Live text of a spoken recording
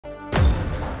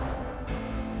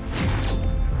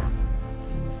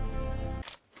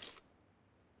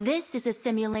This is a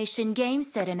simulation game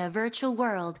set in a virtual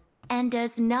world and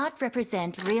does not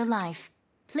represent real life.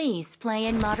 Please play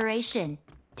in moderation,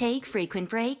 take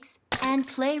frequent breaks, and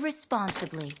play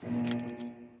responsibly.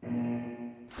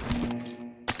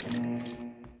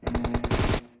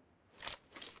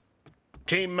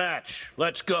 Team match,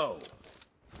 let's go.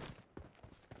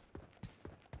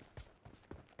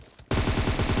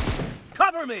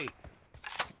 Cover me!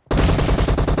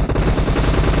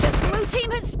 The blue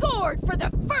team has scored for the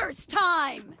first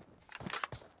time!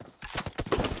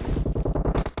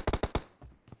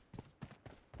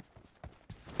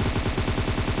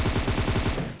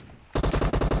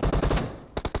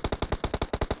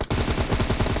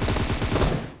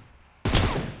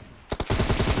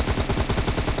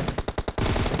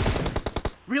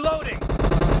 Reloading!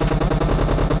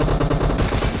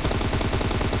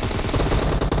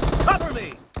 Cover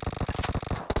me!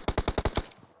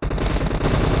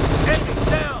 Enemy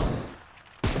down!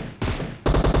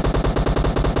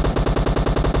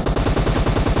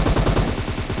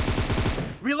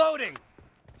 Reloading!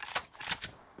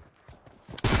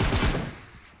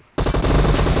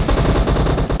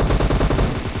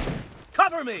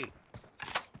 Cover me!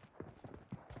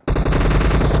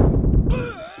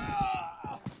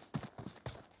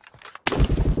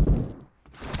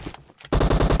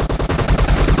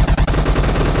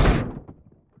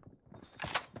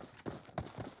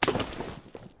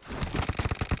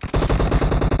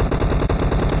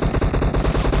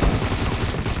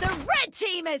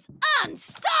 Team is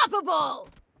unstoppable!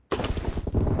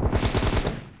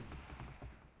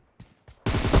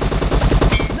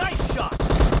 Nice shot!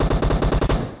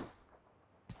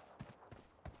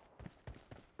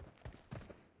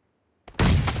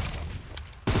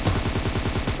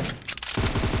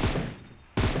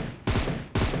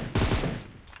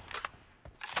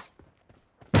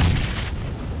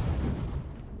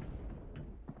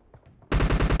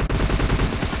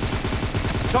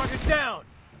 Target down!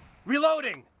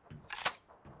 Reloading!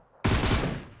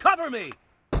 Cover me!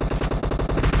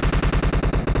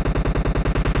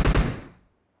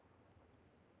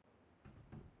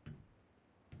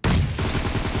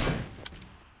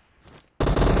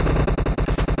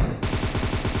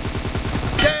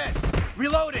 Dead!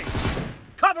 Reloading!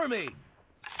 Cover me!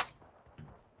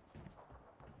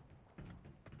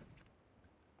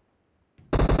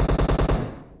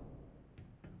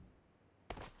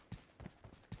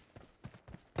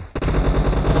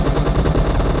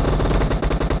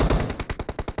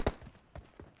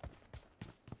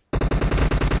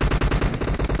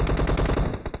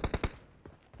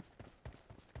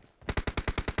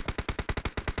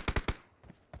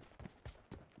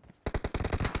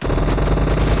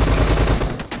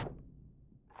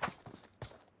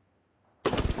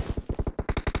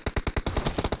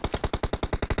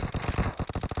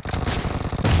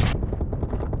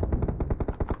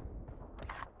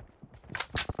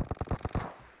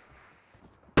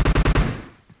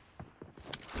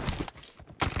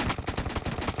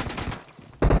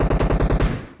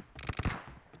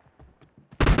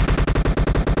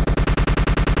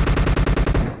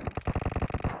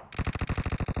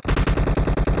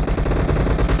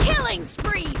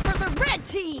 Spree for the red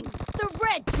team! The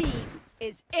red team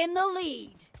is in the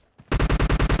lead.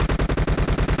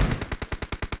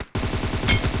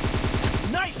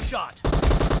 Nice shot!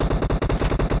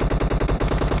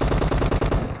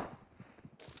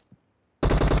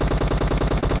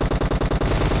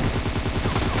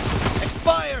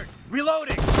 Expired!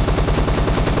 Reloading!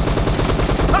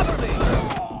 Cover me!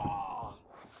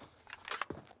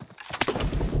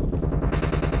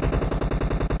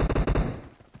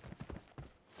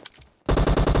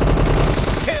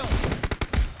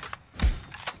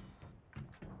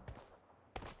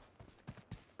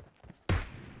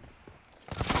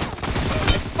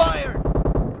 Expired!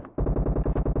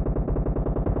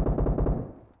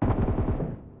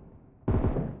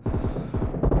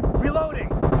 Reloading!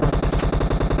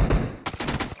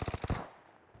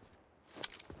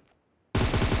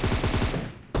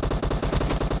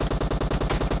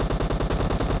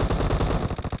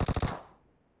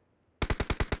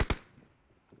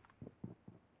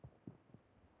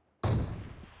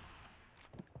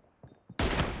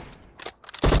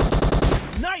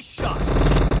 Nice shot!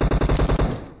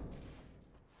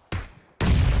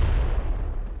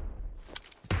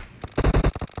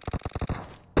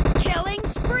 Killing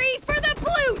spree for the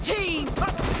blue team!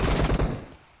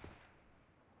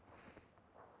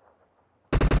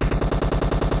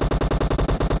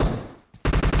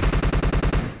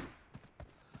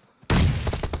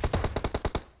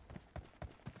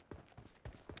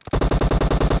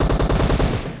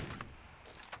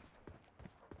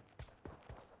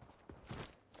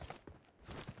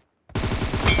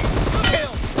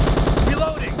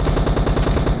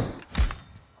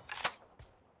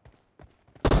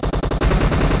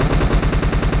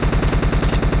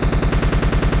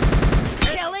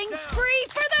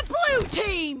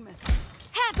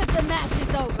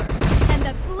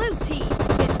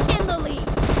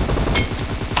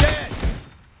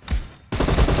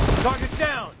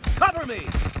 down! Cover me!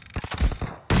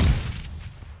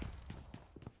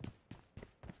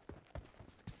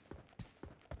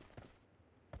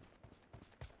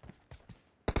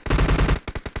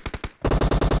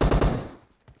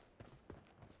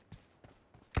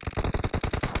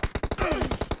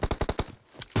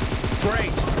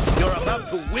 Great! You're about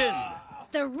to win!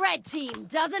 The red team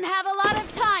doesn't have a lot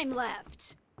of time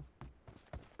left.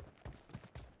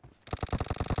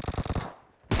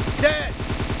 Dead!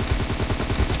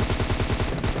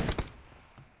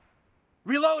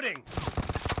 Reloading!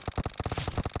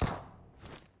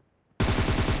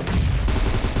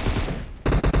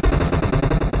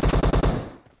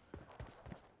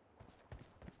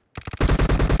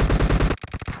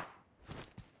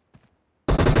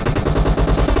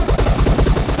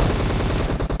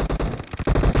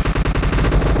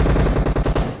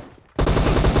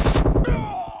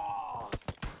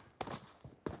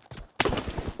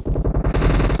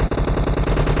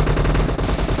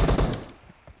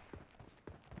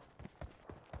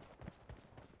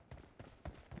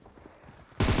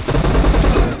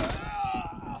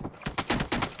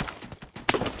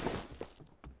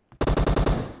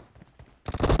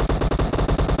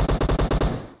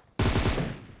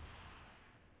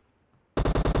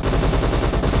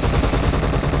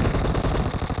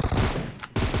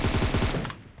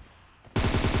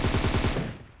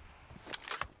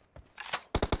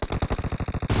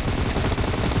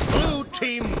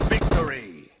 Team victory!